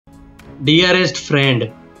Dearest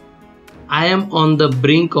friend, I am on the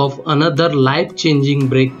brink of another life-changing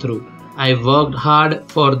breakthrough. I worked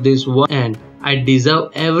hard for this one and I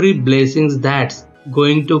deserve every blessing that's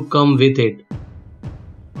going to come with it.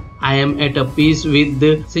 I am at a peace with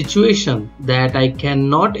the situation that I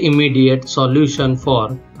cannot immediate solution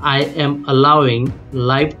for. I am allowing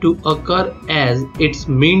life to occur as it's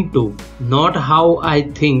meant to, not how I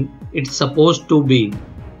think it's supposed to be.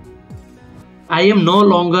 I am no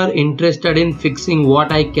longer interested in fixing what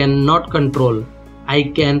I cannot control. I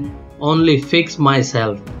can only fix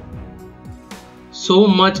myself. So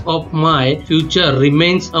much of my future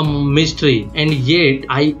remains a mystery, and yet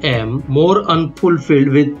I am more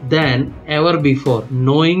unfulfilled than ever before,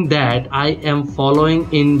 knowing that I am following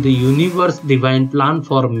in the universe's divine plan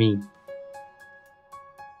for me.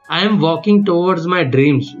 I am walking towards my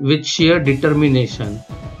dreams with sheer determination,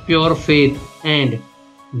 pure faith, and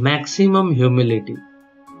maximum humility.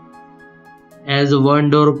 As one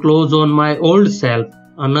door closes on my old self,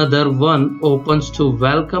 another one opens to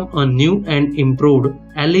welcome a new and improved,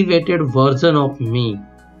 elevated version of me.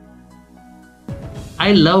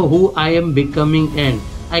 I love who I am becoming and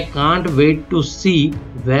I can't wait to see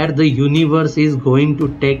where the universe is going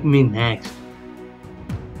to take me next.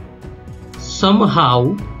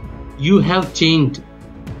 Somehow, you have changed.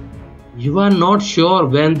 You are not sure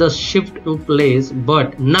when the shift took place,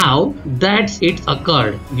 but now that it's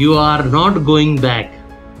occurred, you are not going back.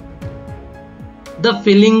 The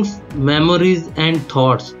feelings, memories, and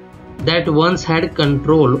thoughts that once had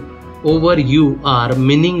control over you are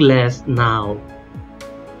meaningless now.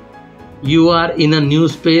 You are in a new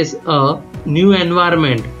space, a new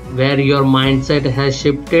environment where your mindset has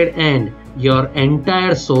shifted and your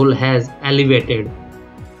entire soul has elevated.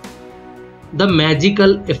 The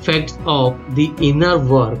magical effects of the inner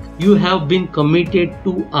work you have been committed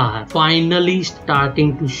to are finally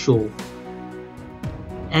starting to show.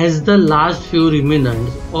 As the last few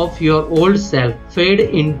remnants of your old self fade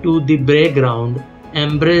into the background,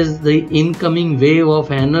 embrace the incoming wave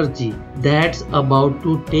of energy that's about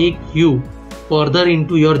to take you further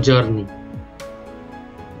into your journey.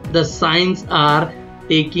 The signs are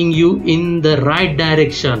taking you in the right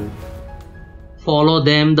direction. Follow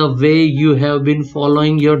them the way you have been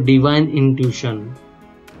following your divine intuition.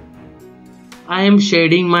 I am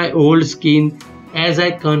shedding my old skin as I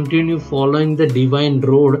continue following the divine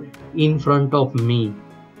road in front of me.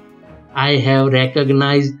 I have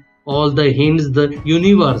recognized all the hints the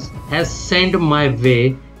universe has sent my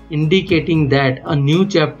way, indicating that a new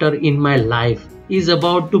chapter in my life is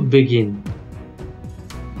about to begin.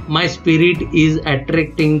 My spirit is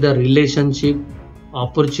attracting the relationship,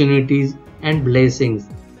 opportunities, and blessings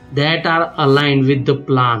that are aligned with the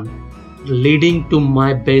plan, leading to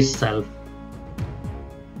my best self.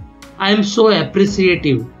 I am so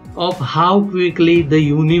appreciative of how quickly the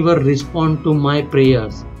universe responds to my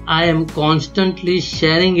prayers. I am constantly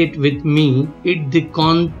sharing it with me, the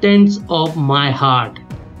contents of my heart.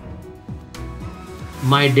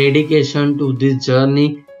 My dedication to this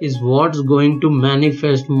journey is what's going to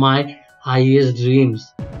manifest my highest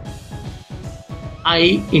dreams.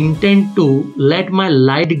 I intend to let my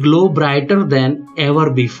light glow brighter than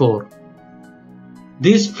ever before.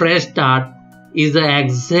 This fresh start is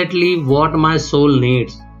exactly what my soul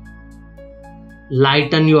needs.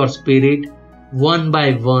 Lighten your spirit one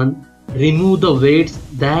by one. Remove the weights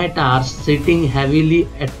that are sitting heavily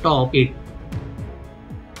atop it.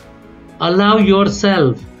 Allow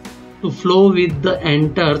yourself to flow with the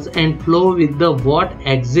enters and flow with the what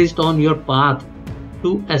exists on your path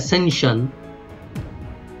to ascension.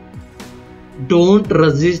 Don't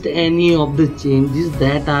resist any of the changes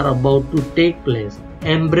that are about to take place.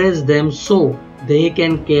 Embrace them so they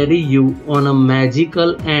can carry you on a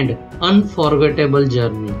magical and unforgettable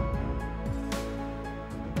journey.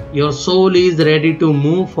 Your soul is ready to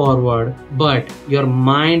move forward, but your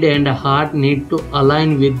mind and heart need to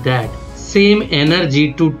align with that same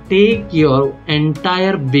energy to take your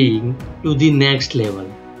entire being to the next level.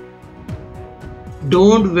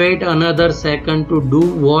 Don't wait another second to do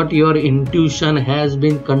what your intuition has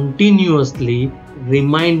been continuously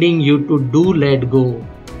reminding you to do. Let go.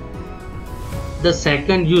 The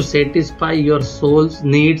second you satisfy your soul's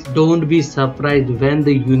needs, don't be surprised when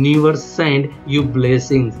the universe sends you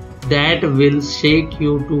blessings that will shake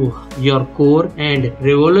you to your core and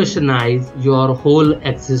revolutionize your whole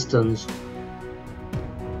existence.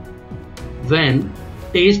 When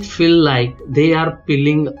tastes feel like they are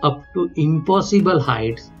piling up to impossible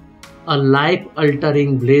heights, a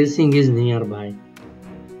life-altering blessing is nearby.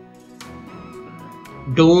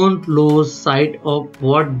 Don't lose sight of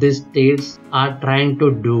what these states are trying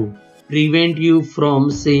to do. prevent you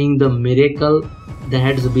from seeing the miracle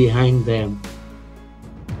that's behind them.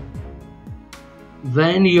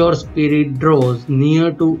 When your spirit draws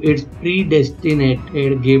near to its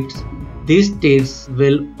predestinated gifts, these states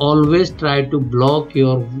will always try to block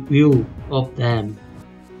your view of them.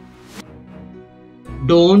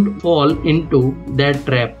 Don't fall into that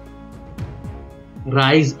trap.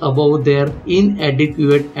 Rise above their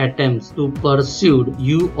inadequate attempts to pursue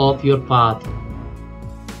you off your path.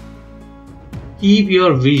 Keep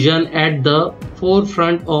your vision at the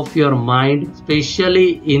forefront of your mind,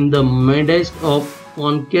 especially in the midst of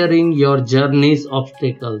conquering your journey's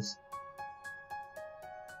obstacles.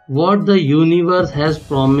 What the universe has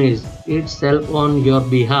promised itself on your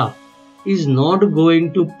behalf is not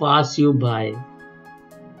going to pass you by.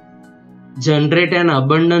 Generate an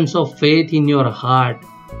abundance of faith in your heart.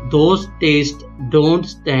 Those tastes don't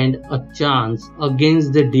stand a chance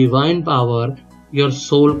against the divine power your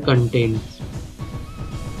soul contains.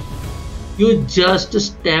 You just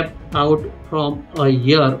stepped out from a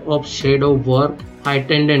year of shadow work,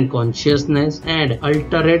 heightened consciousness, and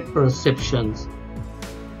altered perceptions.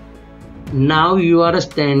 Now you are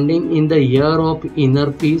standing in the year of inner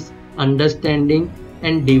peace, understanding,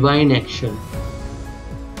 and divine action.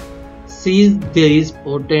 Seize this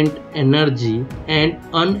potent energy and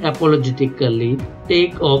unapologetically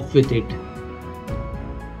take off with it.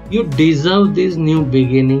 You deserve this new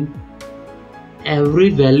beginning. Every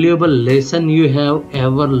valuable lesson you have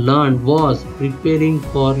ever learned was preparing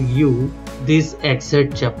for you this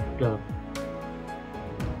exact chapter.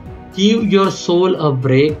 Give your soul a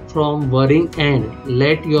break from worrying and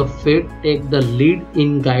let your faith take the lead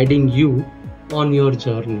in guiding you on your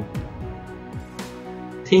journey.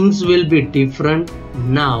 Things will be different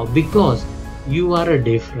now because you are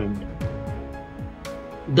different.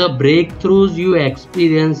 The breakthroughs you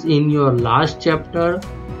experienced in your last chapter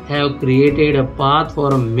have created a path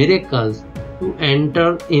for miracles to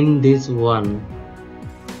enter in this one.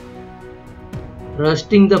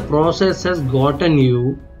 Trusting the process has gotten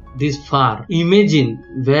you this far.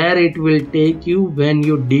 Imagine where it will take you when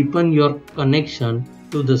you deepen your connection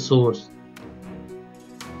to the source.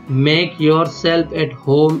 Make yourself at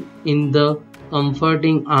home in the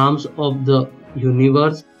comforting arms of the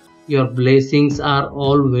universe. Your blessings are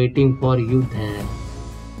all waiting for you there.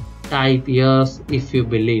 Type yes if you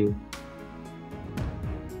believe.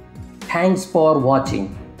 Thanks for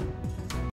watching.